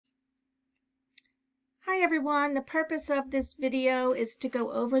Hi everyone, the purpose of this video is to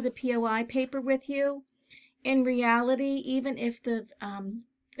go over the POI paper with you. In reality, even if the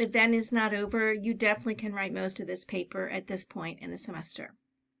event is not over, you definitely can write most of this paper at this point in the semester.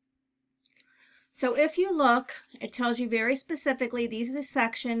 So if you look, it tells you very specifically, these are the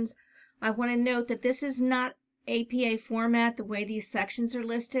sections. I want to note that this is not APA format, the way these sections are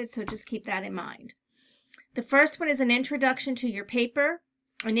listed, so just keep that in mind. The first one is an introduction to your paper.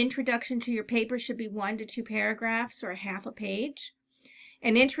 An introduction to your paper should be 1 to 2 paragraphs or half a page.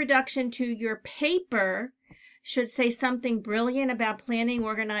 An introduction to your paper should say something brilliant about planning,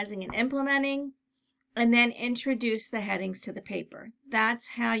 organizing, and implementing, and then introduce the headings to the paper. That's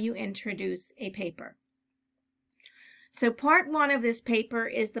how you introduce a paper. So part 1 of this paper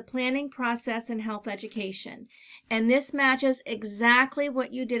is the planning process in health education. And this matches exactly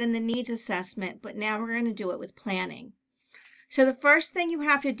what you did in the needs assessment, but now we're going to do it with planning. So the first thing you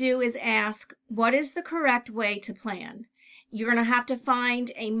have to do is ask, what is the correct way to plan? You're going to have to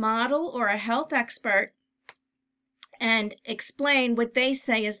find a model or a health expert and explain what they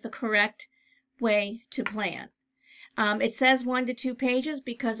say is the correct way to plan. It says 1 to 2 pages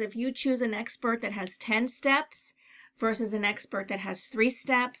because if you choose an expert that has 10 steps versus an expert that has 3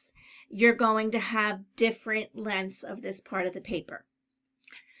 steps, you're going to have different lengths of this part of the paper.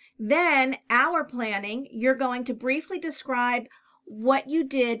 Then, our planning, you're going to briefly describe what you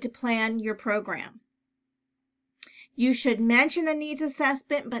did to plan your program. You should mention the needs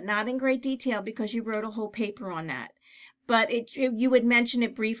assessment, but not in great detail because you wrote a whole paper on that. But you would mention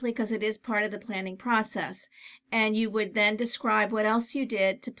it briefly because it is part of the planning process. And you would then describe what else you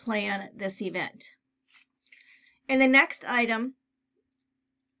did to plan this event. In the next item,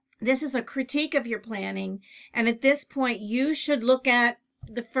 this is a critique of your planning. And at this point, you should look at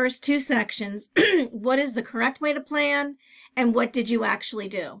the first 2 sections. What is the correct way to plan and what did you actually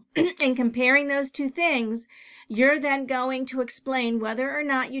do? In comparing those 2 things, you're then going to explain whether or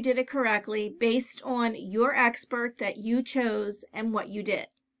not you did it correctly based on your expert that you chose and what you did.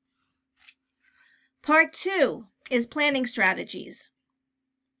 Part 2 is planning strategies.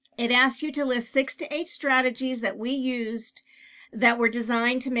 It asks you to list 6 to 8 strategies that we used that were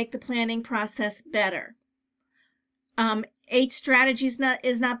designed to make the planning process better. 8 strategies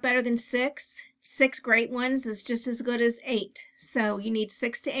is not better than 6. 6 great ones is just as good as 8. So you need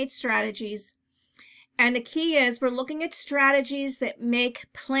 6 to 8 strategies. And the key is we're looking at strategies that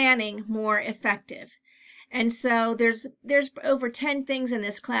make planning more effective. And so there's over 10 things in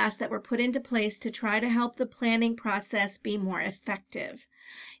this class that were put into place to try to help the planning process be more effective.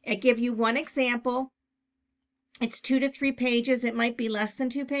 I give you one example. It's 2 to 3 pages. It might be less than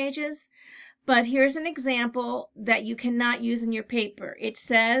 2 pages. But here's an example that you cannot use in your paper. It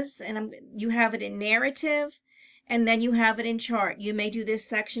says, and you have it in narrative, and then you have it in chart. You may do this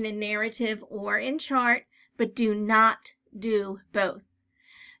section in narrative or in chart, but do not do both.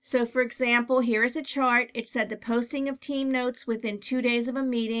 So for example, here is a chart. It said the posting of team notes within 2 days of a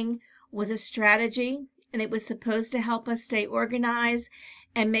meeting was a strategy, and it was supposed to help us stay organized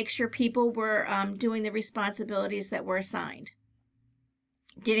and make sure people were doing the responsibilities that were assigned.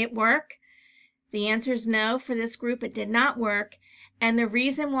 Did it work? The answer is no. For this group, it did not work. And the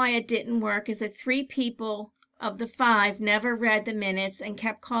reason why it didn't work is that 3 people of the 5 never read the minutes and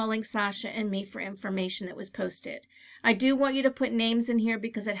kept calling Sasha and me for information that was posted. I do want you to put names in here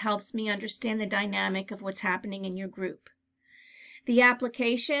because it helps me understand the dynamic of what's happening in your group. The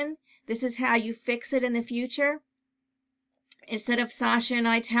application, this is how you fix it in the future. Instead of Sasha and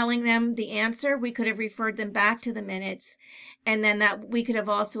I telling them the answer, we could have referred them back to the minutes, and then that we could have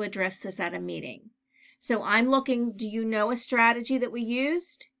also addressed this at a meeting. So I'm looking, do you know a strategy that we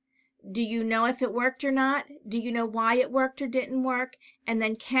used? Do you know if it worked or not? Do you know why it worked or didn't work? And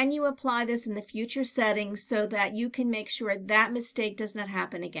then can you apply this in the future settings so that you can make sure that mistake does not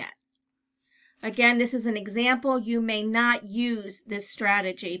happen again? Again, this is an example. You may not use this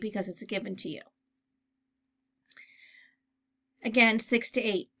strategy because it's given to you. Again, 6 to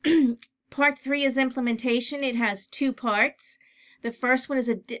 8. Part 3 is implementation. It has 2 parts. The first one is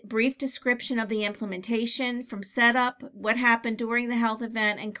a brief description of the implementation from setup, what happened during the health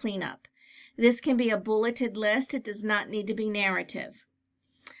event, and cleanup. This can be a bulleted list. It does not need to be narrative.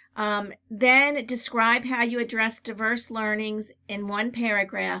 Then describe how you address diverse learnings in 1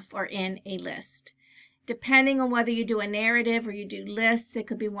 paragraph or in a list. Depending on whether you do a narrative or you do lists, it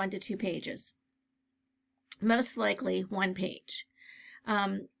could be 1 to 2 pages. Most likely 1 page.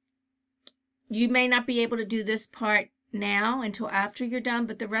 You may not be able to do this part now until after you're done,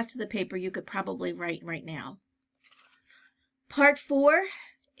 but the rest of the paper you could probably write right now. Part 4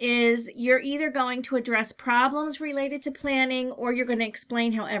 is you're either going to address problems related to planning or you're going to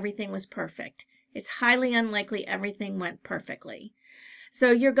explain how everything was perfect. It's highly unlikely everything went perfectly.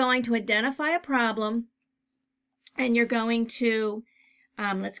 So you're going to identify a problem, and you're going to,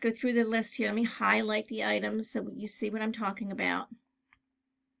 let's go through the list here. Let me highlight the items so you see what I'm talking about.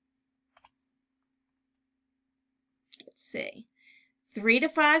 Let's see. 3 to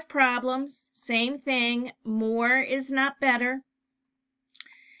 5 problems, same thing. More is not better.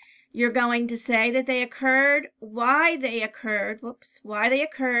 You're going to say that they occurred, why they occurred,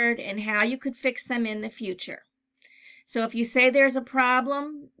 and how you could fix them in the future. So if you say there's a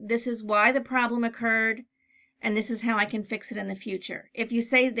problem, this is why the problem occurred, and this is how I can fix it in the future. If you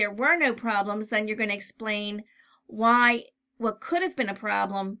say there were no problems, then you're going to explain what could have been a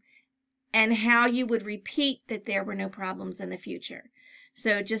problem and how you would repeat that there were no problems in the future.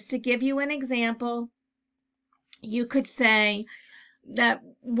 So just to give you an example, you could say that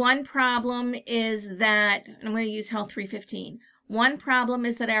one problem is that, I'm going to use Health 315. One problem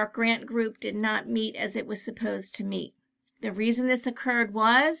is that our grant group did not meet as it was supposed to meet. The reason this occurred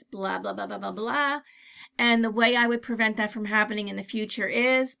was blah, blah, blah, blah, blah, blah. And the way I would prevent that from happening in the future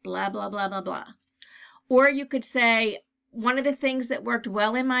is blah, blah, blah, blah, blah. Or you could say, one of the things that worked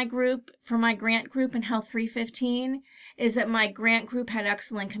well in my group, for my grant group in Health 315, is that my grant group had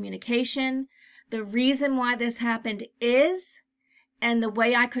excellent communication. The reason why this happened is, and the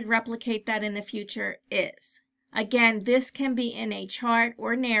way I could replicate that in the future is. Again, this can be in a chart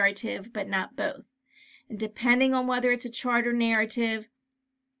or narrative, but not both. And depending on whether it's a chart or narrative,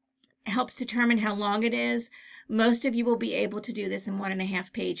 helps determine how long it is. Most of you will be able to do this in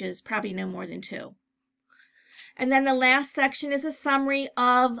 1.5 pages, probably no more than 2. And then the last section is a summary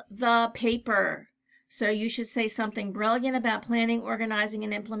of the paper. So you should say something brilliant about planning, organizing,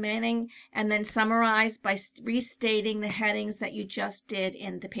 and implementing, and then summarize by restating the headings that you just did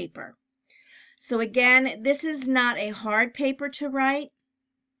in the paper. So again, this is not a hard paper to write,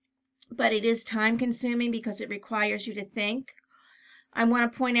 but it is time consuming because it requires you to think. I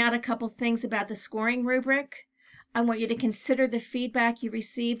want to point out a couple things about the scoring rubric. I want you to consider the feedback you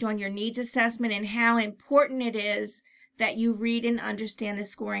received on your needs assessment and how important it is that you read and understand the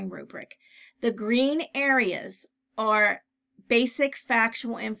scoring rubric. The green areas are basic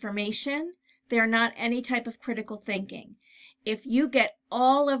factual information. They're not any type of critical thinking. If you get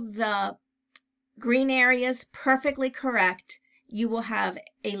all of the green areas perfectly correct, you will have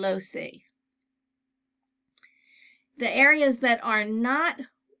a low C. The areas that are not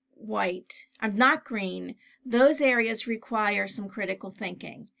green, those areas require some critical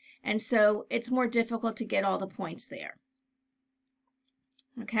thinking. And so it's more difficult to get all the points there.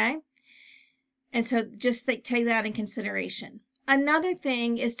 Okay? And so just take that in consideration. Another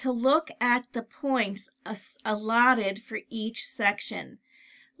thing is to look at the points allotted for each section.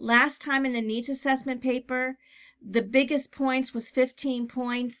 Last time in the needs assessment paper, the biggest points was 15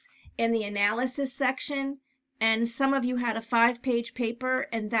 points in the analysis section, and some of you had a 5-page paper,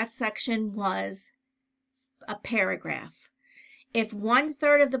 and that section was a paragraph. If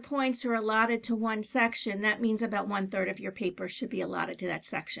 1/3 of the points are allotted to one section, that means about 1/3 of your paper should be allotted to that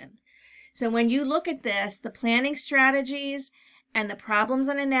section. So when you look at this, the planning strategies and the problems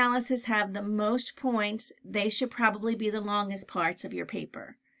and analysis have the most points. They should probably be the longest parts of your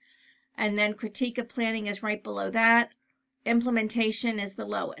paper. And then critique of planning is right below that. Implementation is the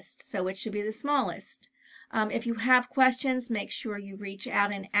lowest, so it should be the smallest. If you have questions, make sure you reach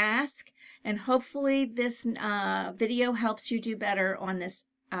out and ask. And hopefully this video helps you do better on this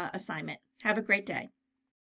assignment. Have a great day.